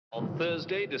On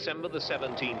Thursday, December the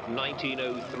 17th,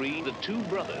 1903, the two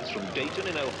brothers from Dayton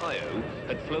in Ohio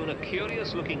had flown a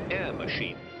curious-looking air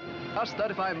machine. Us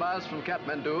 35 miles from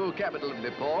Kathmandu, capital of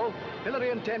Nepal, Hillary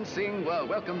and Tenzing were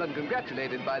welcomed and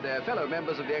congratulated by their fellow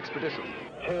members of the expedition.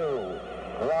 2,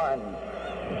 1,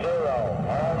 0.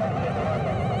 All engine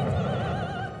running.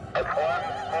 It's one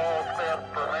small step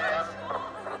for man,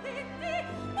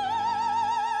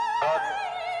 one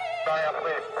giant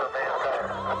leap for mankind.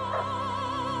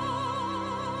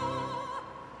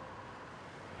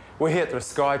 We're here at the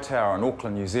Sky Tower in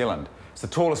Auckland, New Zealand. It's the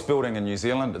tallest building in New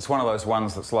Zealand. It's one of those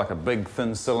ones that's like a big,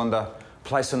 thin cylinder,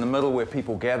 placed in the middle where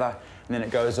people gather, and then it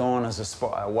goes on as a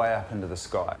spire way up into the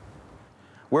sky.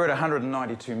 We're at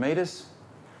 192 metres,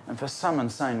 and for some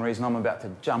insane reason, I'm about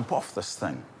to jump off this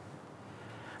thing.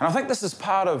 And I think this is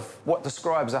part of what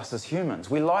describes us as humans.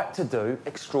 We like to do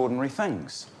extraordinary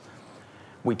things.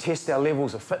 We test our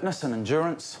levels of fitness and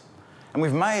endurance, and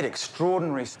we've made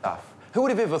extraordinary stuff. Who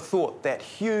would have ever thought that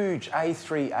huge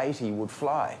A380 would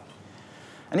fly?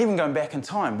 And even going back in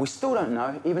time, we still don't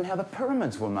know even how the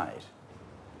pyramids were made.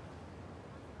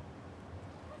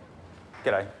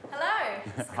 G'day. Hello.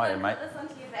 Hiya, mate. Put this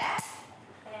onto your back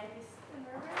and you spin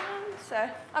around. So,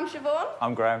 I'm Siobhan.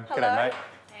 I'm Graham. Hello. G'day, mate.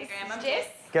 Hey, Graham. I'm Jess.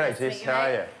 G'day, Nice to Jess. meet you, How are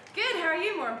mate. you? Good. How are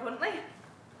you, more importantly?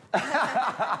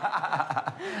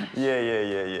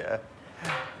 Yeah.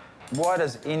 Why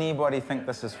does anybody think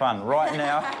this is fun? Right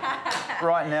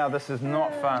now, this is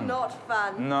not fun. Not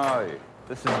fun. No,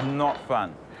 this is not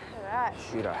fun. All right.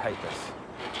 Shit, I hate this.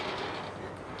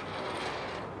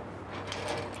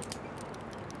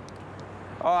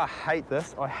 Oh, I hate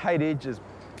this. I hate edges.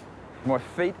 My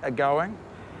feet are going.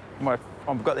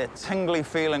 I've got that tingly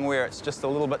feeling where it's just a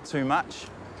little bit too much.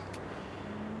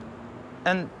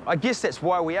 And I guess that's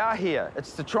why we are here.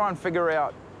 It's to try and figure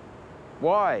out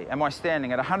why am I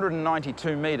standing at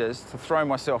 192 metres to throw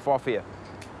myself off here.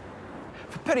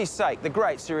 For pity's sake, the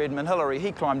great Sir Edmund Hillary,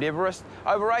 he climbed Everest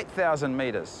over 8,000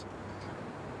 metres.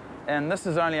 And this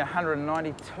is only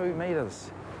 192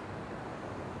 metres.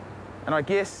 And I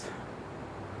guess,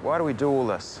 why do we do all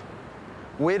this?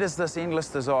 Where does this endless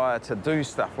desire to do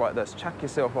stuff like this, chuck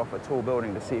yourself off a tall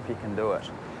building to see if you can do it,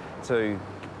 to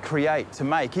create, to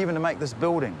make, even to make this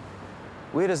building,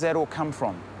 where does that all come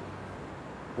from?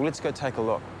 Well, let's go take a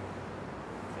look.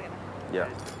 Yeah.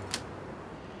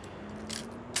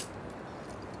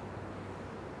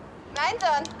 Mine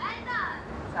done.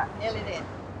 So, nearly there.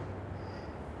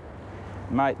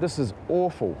 Mate, this is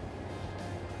awful.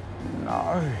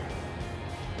 No.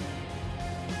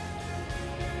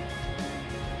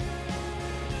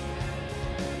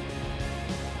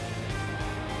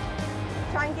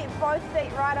 Try and get both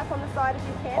feet right up on the side if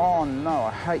you can. Oh no,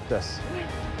 I hate this.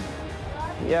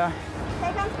 Yeah.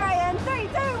 Here comes Graham. 3, 2,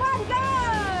 1, go!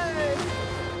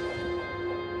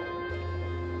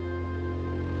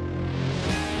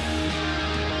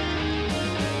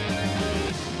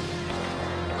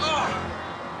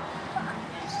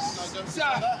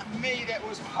 For me, that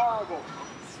was horrible.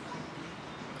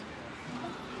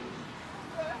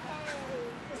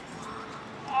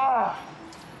 Oh.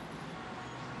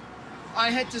 I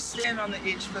had to stand on the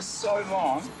edge for so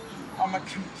long. I'm a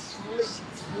complete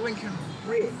blinking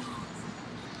wreck.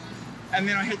 And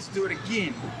then I had to do it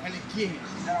again and again.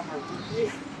 And I'm a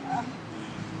wreck.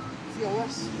 Feel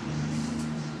this?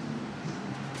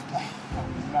 Oh,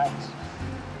 mate.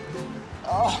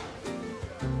 Oh.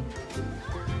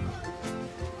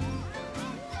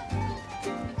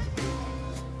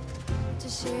 Je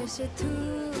cherchais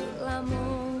tout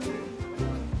l'amour.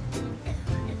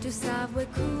 Tu savais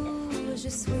que je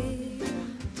suis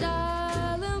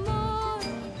tellement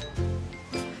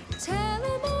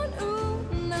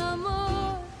un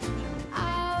amour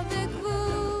avec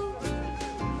vous.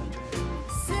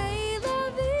 C'est la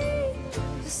vie,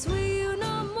 je suis un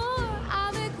amour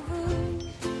avec vous.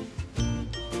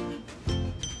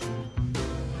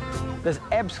 There's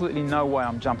absolutely no way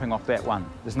I'm jumping off that one.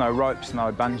 There's no ropes,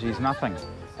 no bungees, nothing.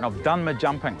 And I've done my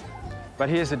jumping. But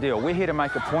here's the deal, we're here to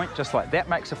make a point, just like that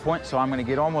makes a point, so I'm going to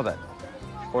get on with it,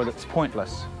 or it's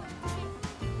pointless.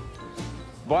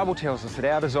 The Bible tells us that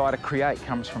our desire to create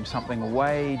comes from something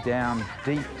way down,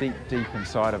 deep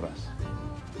inside of us.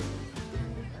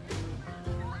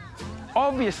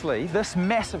 Obviously, this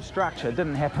massive structure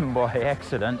didn't happen by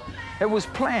accident. It was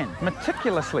planned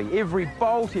meticulously, every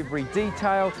bolt, every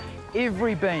detail,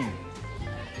 every beam.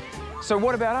 So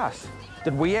what about us?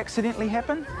 Did we accidentally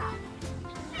happen?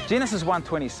 Genesis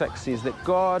 1:26 says that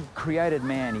God created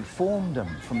man, he formed him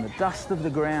from the dust of the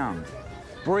ground,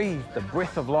 breathed the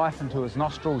breath of life into his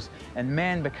nostrils, and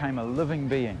man became a living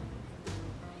being.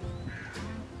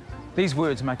 These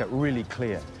words make it really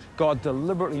clear. God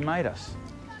deliberately made us,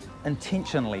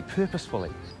 intentionally,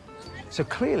 purposefully. So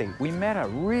clearly, we matter,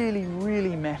 really,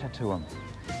 really matter to Him.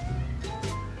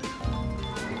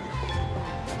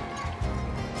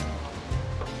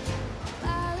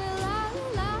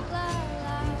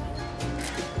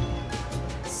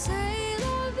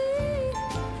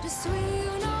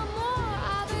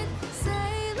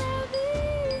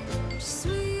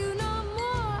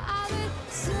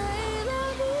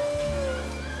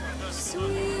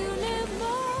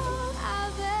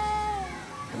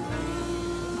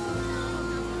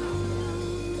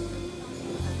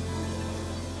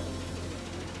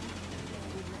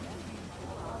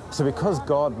 So because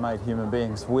God made human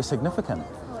beings, we're significant.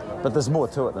 But there's more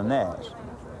to it than that.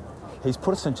 He's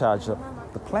put us in charge of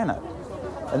the planet.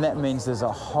 And that means there's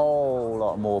a whole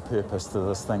lot more purpose to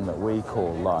this thing that we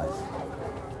call life.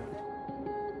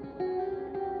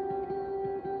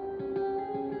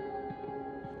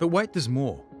 But wait, there's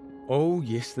more. Oh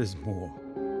yes, there's more.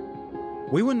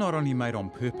 We were not only made on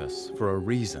purpose for a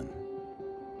reason,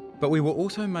 but we were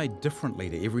also made differently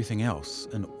to everything else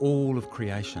in all of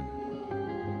creation.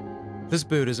 This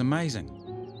bird is amazing,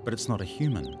 but it's not a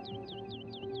human.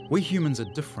 We humans are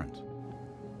different.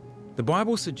 The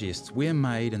Bible suggests we're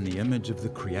made in the image of the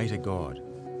Creator God.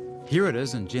 Here it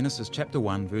is in Genesis chapter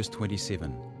 1, verse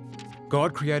 27.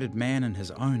 God created man in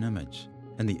His own image.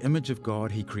 In the image of God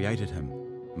He created him.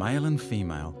 Male and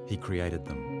female He created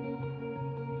them.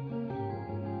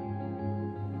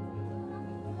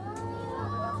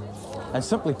 And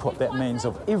simply put, that means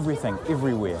of everything,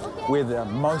 everywhere, we're the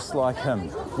most like Him.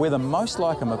 We're the most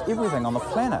like Him of everything on the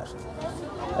planet.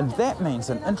 And that means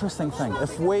an interesting thing.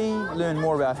 If we learn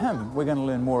more about Him, we're going to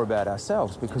learn more about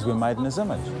ourselves because we're made in His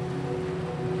image.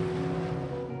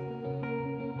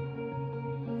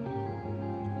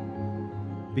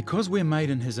 Because we're made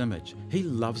in His image, He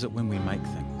loves it when we make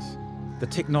things. The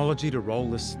technology to roll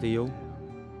this steel,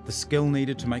 the skill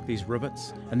needed to make these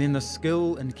rivets, and then the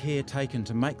skill and care taken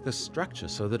to make this structure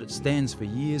so that it stands for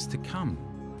years to come.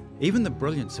 Even the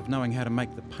brilliance of knowing how to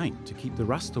make the paint to keep the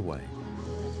rust away.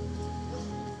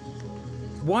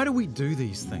 Why do we do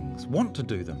these things, want to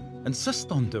do them,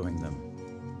 insist on doing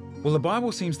them? Well, the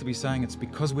Bible seems to be saying it's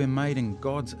because we're made in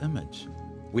God's image.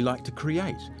 We like to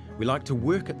create, we like to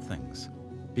work at things,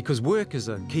 because work is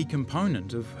a key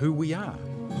component of who we are.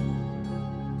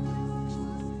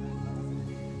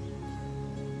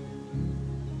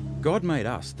 God made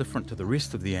us different to the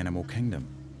rest of the animal kingdom.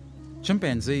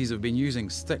 Chimpanzees have been using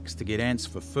sticks to get ants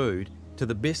for food, to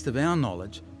the best of our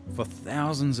knowledge, for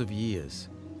thousands of years,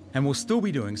 and will still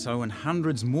be doing so in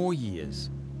hundreds more years.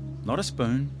 Not a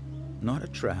spoon, not a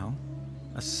trowel,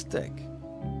 a stick.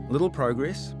 Little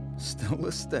progress, still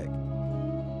a stick.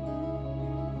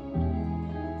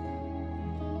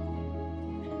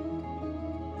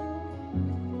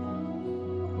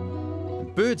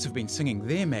 Birds have been singing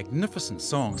their magnificent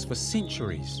songs for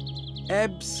centuries.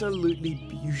 Absolutely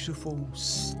beautiful,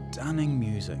 stunning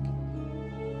music.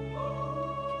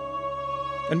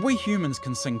 And we humans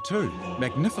can sing too,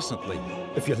 magnificently,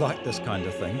 if you like this kind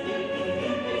of thing.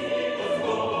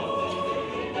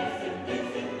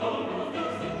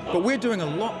 But we're doing a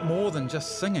lot more than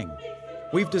just singing.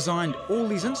 We've designed all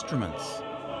these instruments.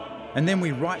 And then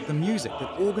we write the music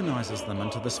that organises them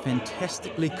into this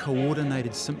fantastically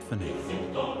coordinated symphony.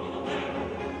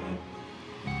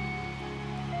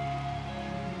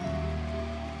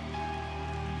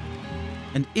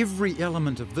 And every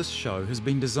element of this show has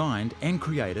been designed and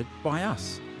created by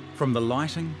us. From the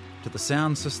lighting, to the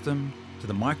sound system, to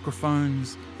the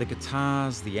microphones, the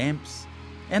guitars, the amps,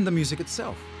 and the music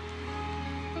itself.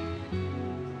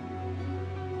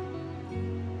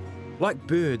 Like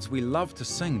birds, we love to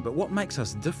sing, but what makes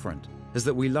us different is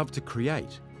that we love to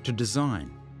create, to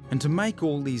design, and to make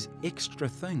all these extra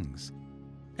things,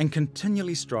 and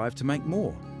continually strive to make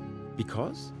more.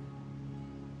 Because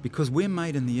we're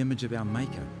made in the image of our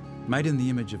Maker, made in the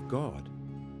image of God.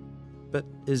 But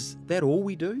is that all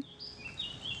we do?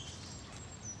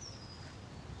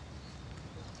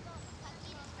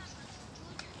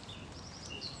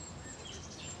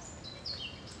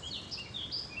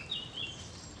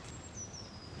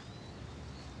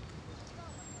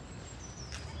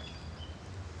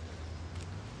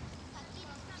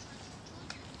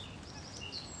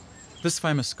 This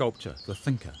famous sculpture, The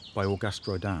Thinker, by Auguste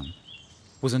Rodin,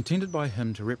 was intended by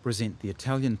him to represent the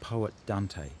Italian poet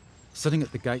Dante, sitting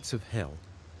at the gates of hell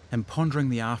and pondering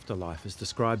the afterlife as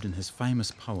described in his famous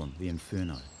poem, The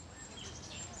Inferno.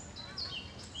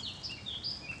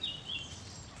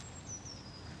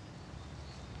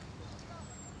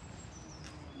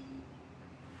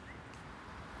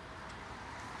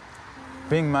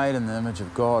 Being made in the image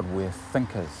of God, we're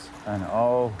thinkers, and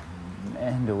oh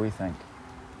man, do we think.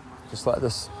 Just like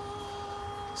this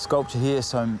sculpture here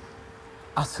so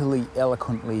utterly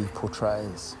eloquently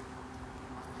portrays.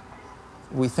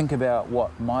 We think about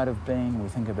what might have been, we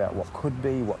think about what could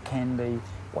be, what can be,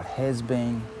 what has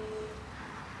been.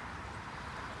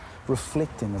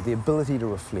 Reflecting, of the ability to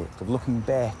reflect, of looking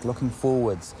back, looking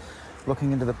forwards,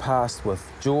 looking into the past with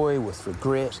joy, with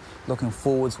regret, looking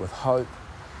forwards with hope.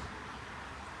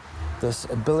 This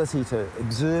ability to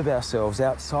observe ourselves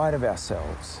outside of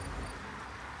ourselves.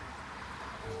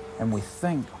 And we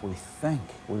think, we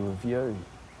review.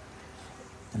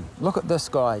 And look at this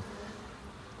guy.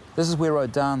 This is where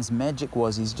Rodin's magic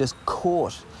was. He's just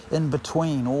caught in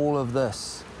between all of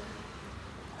this.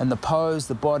 And the pose,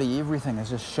 the body, everything is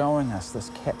just showing us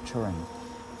this capturing.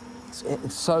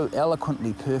 It's so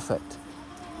eloquently perfect.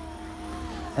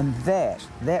 And that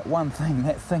one thing,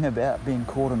 that thing about being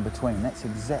caught in between, that's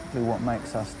exactly what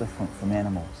makes us different from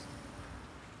animals.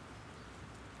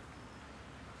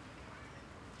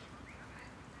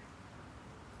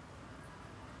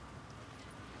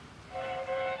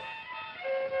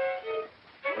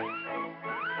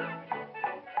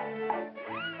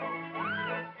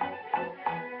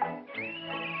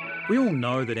 We all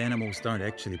know that animals don't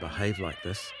actually behave like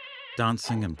this,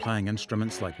 dancing and playing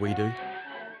instruments like we do,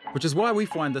 which is why we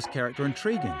find this character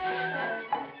intriguing.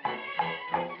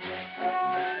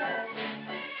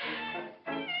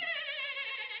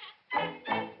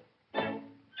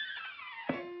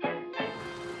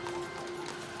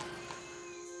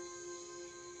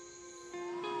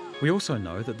 We also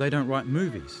know that they don't write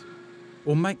movies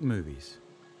or make movies.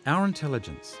 Our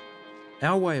intelligence,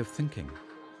 our way of thinking,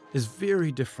 is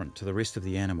very different to the rest of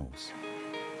the animals.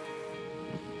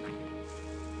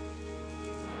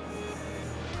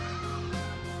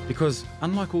 Because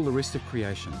unlike all the rest of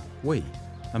creation, we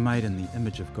are made in the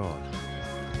image of God.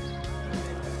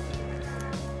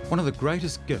 One of the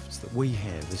greatest gifts that we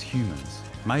have as humans,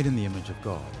 made in the image of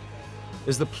God,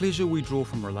 is the pleasure we draw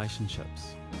from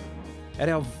relationships. At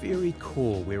our very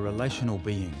core, we're relational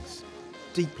beings,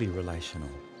 deeply relational.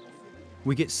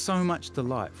 We get so much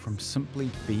delight from simply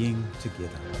being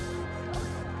together.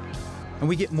 And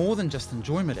we get more than just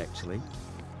enjoyment, actually.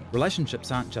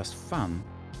 Relationships aren't just fun,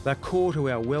 they're core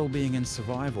to our well-being and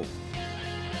survival.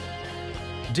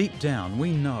 Deep down,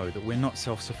 we know that we're not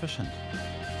self-sufficient.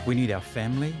 We need our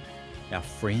family, our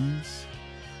friends,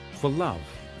 for love,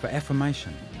 for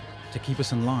affirmation, to keep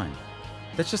us in line.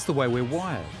 That's just the way we're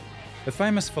wired. The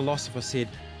famous philosopher said,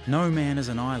 "No man is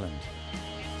an island."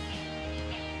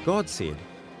 God said,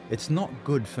 "It's not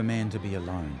good for man to be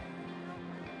alone."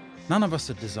 None of us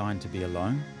are designed to be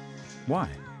alone. Why?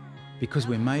 Because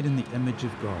we're made in the image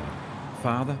of God,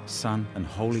 Father, Son, and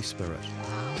Holy Spirit.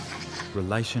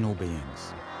 Relational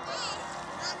beings.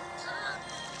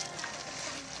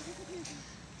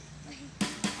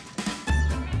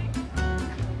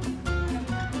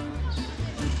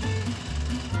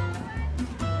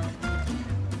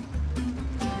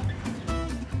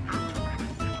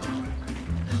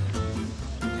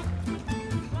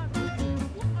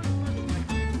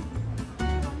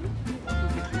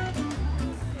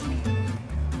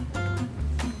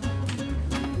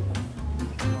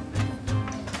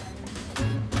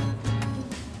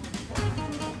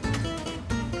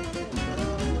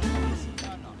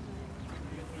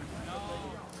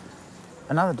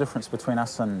 Another difference between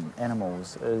us and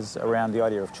animals is around the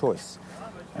idea of choice.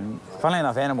 And funnily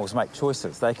enough, animals make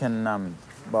choices. They can,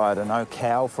 I don't know,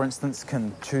 cow, for instance,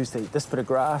 can choose to eat this bit of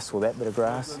grass or that bit of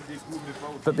grass.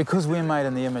 But because we're made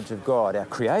in the image of God, our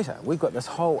Creator, we've got this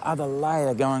whole other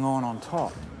layer going on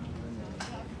top.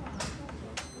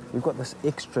 We've got this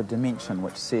extra dimension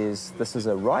which says this is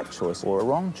a right choice or a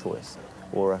wrong choice,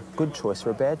 or a good choice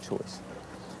or a bad choice.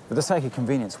 For the sake of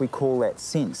convenience, we call that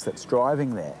sense that's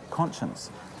driving that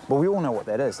conscience. Well, we all know what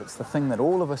that is. It's the thing that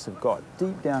all of us have got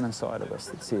deep down inside of us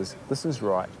that says, this is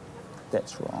right,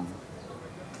 that's wrong.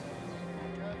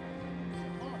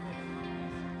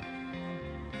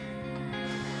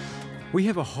 We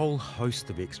have a whole host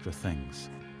of extra things.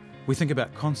 We think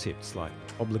about concepts like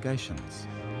obligations.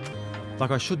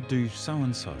 Like I should do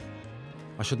so-and-so.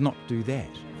 I should not do that.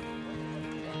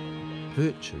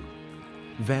 Virtue,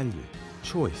 value,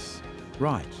 choice,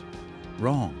 right,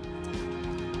 wrong,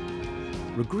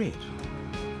 regret.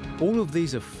 All of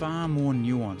these are far more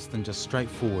nuanced than just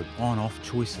straightforward on-off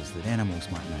choices that animals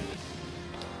might make.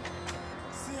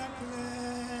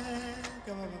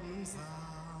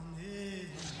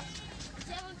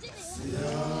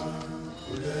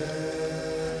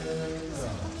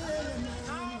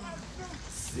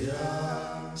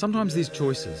 Sometimes these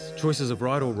choices of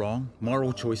right or wrong,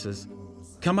 moral choices,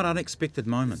 come at unexpected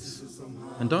moments,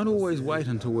 and don't always wait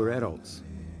until we're adults.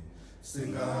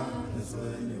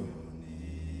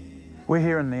 We're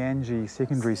here in the Angie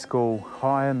Secondary School,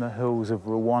 high in the hills of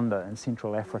Rwanda in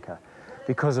Central Africa,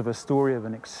 because of a story of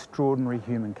an extraordinary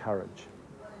human courage.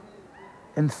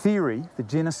 In theory, the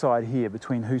genocide here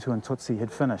between Hutu and Tutsi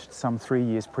had finished some 3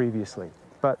 years previously,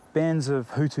 but bands of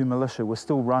Hutu militia were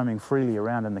still roaming freely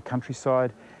around in the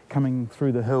countryside, coming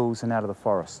through the hills and out of the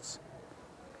forests.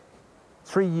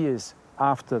 3 years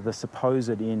after the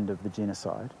supposed end of the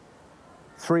genocide,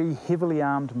 3 heavily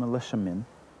armed militiamen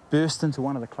burst into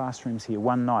one of the classrooms here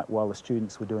one night while the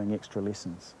students were doing extra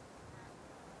lessons.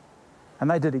 And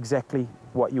they did exactly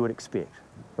what you would expect.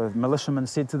 The militiamen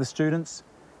said to the students,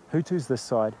 Hutu's this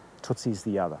side, Tutsi's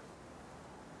the other.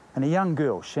 And a young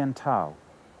girl, Chantal,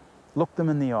 looked them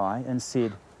in the eye and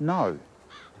said, no,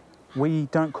 we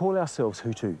don't call ourselves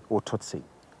Hutu or Tutsi.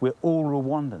 We're all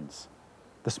Rwandans.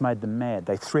 This made them mad.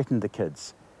 They threatened the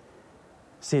kids.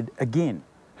 Said again,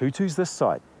 Hutu's this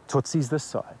side, Tutsi's this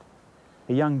side.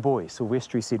 A young boy,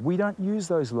 Silvestri, said, we don't use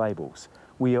those labels.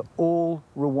 We are all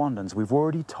Rwandans. We've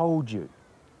already told you.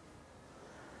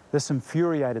 This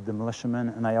infuriated the militiamen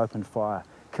and they opened fire,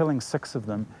 killing 6 of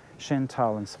them,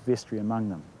 Chantal and Silvestri among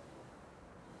them.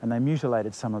 And they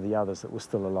mutilated some of the others that were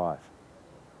still alive.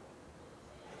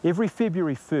 Every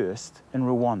February 1st in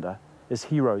Rwanda is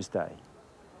Heroes Day.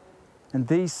 And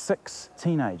these 6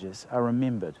 teenagers are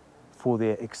remembered for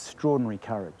their extraordinary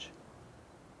courage.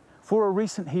 For a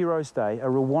recent Heroes Day, a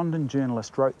Rwandan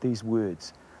journalist wrote these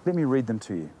words. Let me read them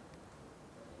to you.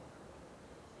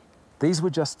 These were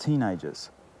just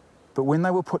teenagers, but when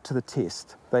they were put to the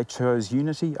test, they chose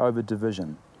unity over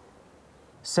division,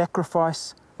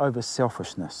 sacrifice over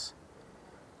selfishness.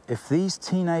 If these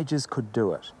teenagers could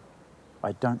do it,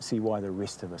 I don't see why the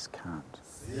rest of us can't.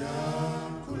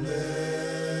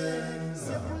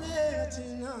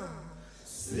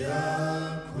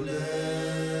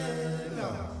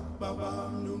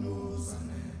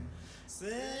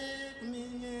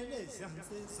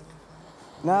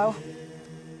 Now,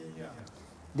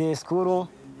 the school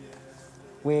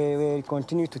we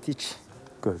continue to teach.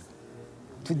 Good.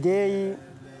 Today,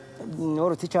 all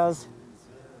the teachers,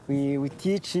 we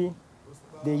teach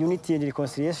the unity and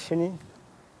reconciliation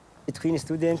between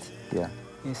students. Yeah.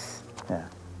 Yes. Yeah.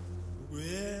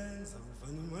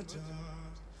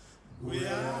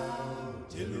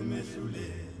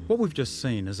 What we've just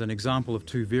seen is an example of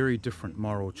 2 very different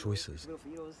moral choices.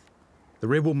 The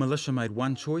rebel militia made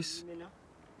one choice,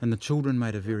 and the children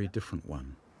made a very different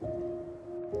one.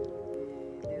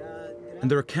 And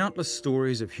there are countless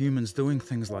stories of humans doing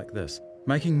things like this,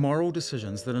 making moral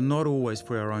decisions that are not always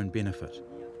for our own benefit.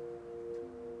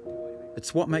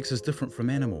 It's what makes us different from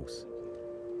animals.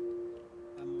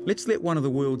 Let's let one of the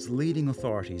world's leading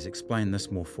authorities explain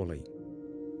this more fully.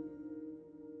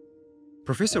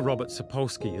 Professor Robert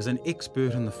Sapolsky is an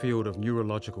expert in the field of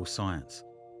neurological science.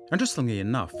 Interestingly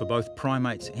enough, for both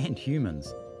primates and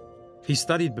humans. He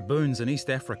studied baboons in East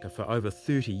Africa for over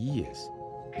 30 years.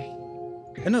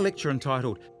 In a lecture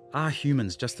entitled, Are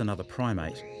Humans Just Another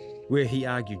Primate?, where he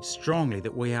argued strongly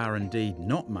that we are indeed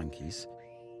not monkeys,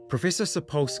 Professor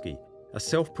Sapolsky, a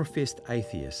self-professed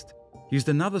atheist, used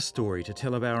another story to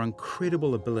tell of our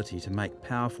incredible ability to make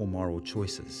powerful moral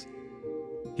choices.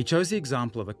 He chose the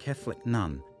example of a Catholic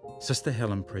nun, Sister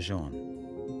Helen Prejean.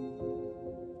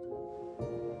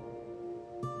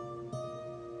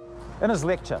 In his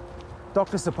lecture,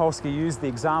 Dr. Sapolsky used the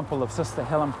example of Sister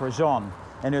Helen Prejean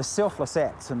and her selfless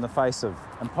acts in the face of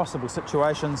impossible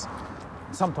situations,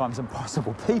 sometimes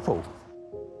impossible people.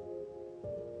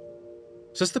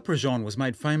 Sister Prejean was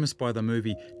made famous by the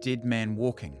movie Dead Man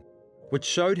Walking, which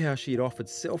showed how she had offered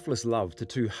selfless love to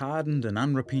 2 hardened and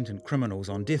unrepentant criminals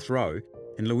on death row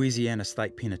in Louisiana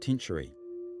State Penitentiary.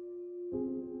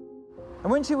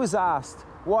 And when she was asked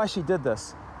why she did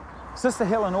this, Sister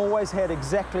Helen always had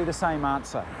exactly the same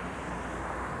answer.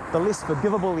 The less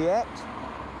forgivable the act,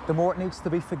 the more it needs to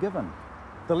be forgiven.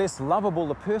 The less lovable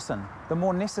the person, the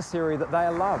more necessary that they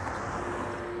are loved.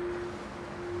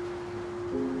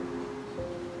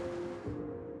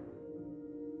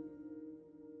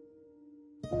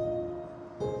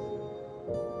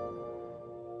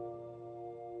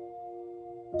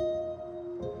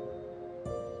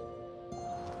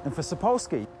 And for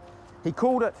Sapolsky, he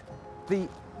called it the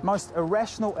most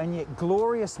irrational and yet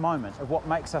glorious moment of what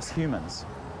makes us humans.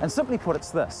 And simply put,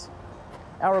 it's this: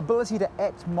 our ability to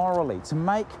act morally, to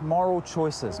make moral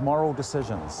choices, moral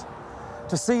decisions,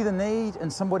 to see the need in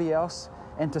somebody else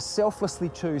and to selflessly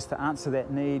choose to answer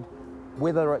that need,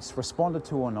 whether it's responded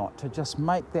to or not, to just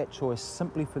make that choice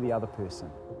simply for the other person.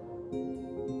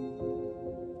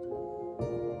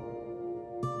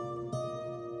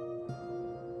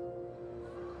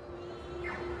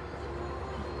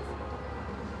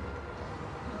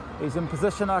 He's in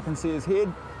position, I can see his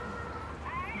head.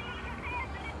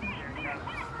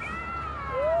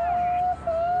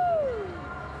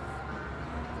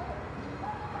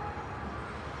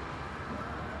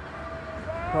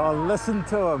 Oh, listen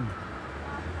to him.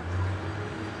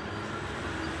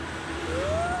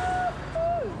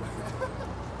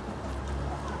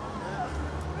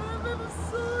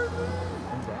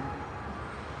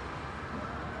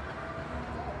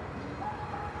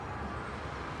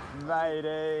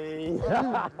 Matey.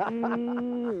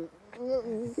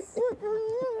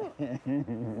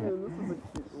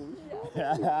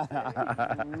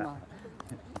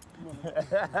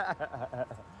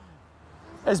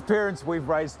 As parents, we've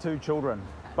raised 2 children,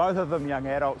 both of them young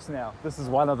adults now. This is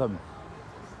one of them.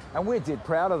 And we're dead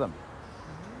proud of them.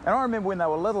 And I remember when they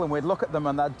were little and we'd look at them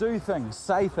and they'd do things,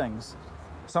 say things,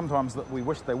 sometimes that we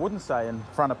wish they wouldn't say in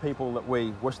front of people that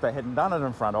we wish they hadn't done it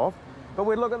in front of. But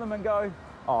we'd look at them and go,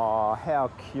 oh,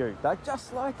 how cute. They're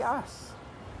just like us.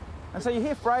 And so you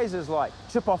hear phrases like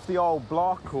chip off the old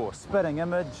block or spitting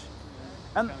image.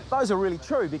 And those are really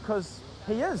true because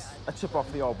he is a chip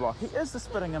off the old block. He is the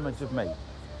spitting image of me.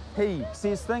 He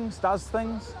says things, does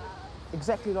things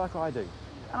exactly like I do.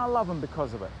 And I love him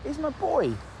because of it. He's my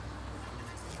boy.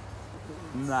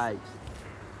 Mate.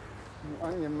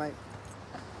 I'm your mate.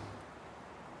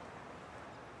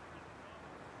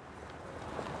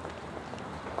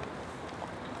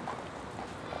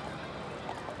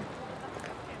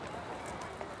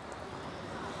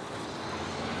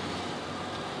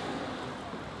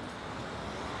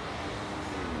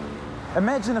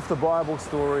 Imagine if the Bible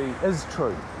story is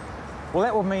true. Well,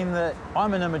 that would mean that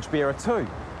I'm an image bearer too.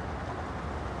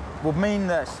 It would mean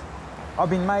that I've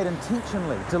been made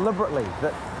intentionally, deliberately,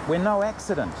 that we're no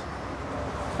accident.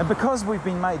 And because we've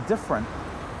been made different,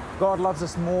 God loves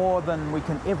us more than we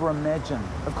can ever imagine.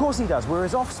 Of course he does. We're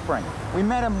his offspring. We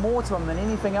matter more to him than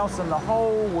anything else in the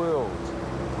whole world.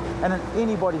 And in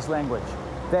anybody's language,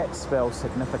 that spells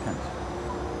significant.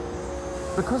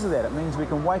 Because of that, it means we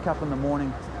can wake up in the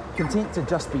morning content to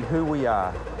just be who we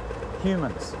are,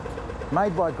 humans,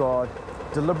 made by God,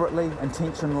 deliberately,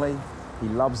 intentionally. He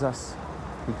loves us,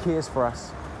 he cares for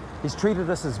us. He's treated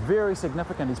us as very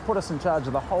significant. He's put us in charge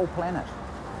of the whole planet.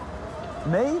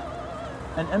 Me,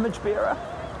 an image bearer?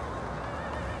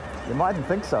 You mightn't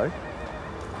think so.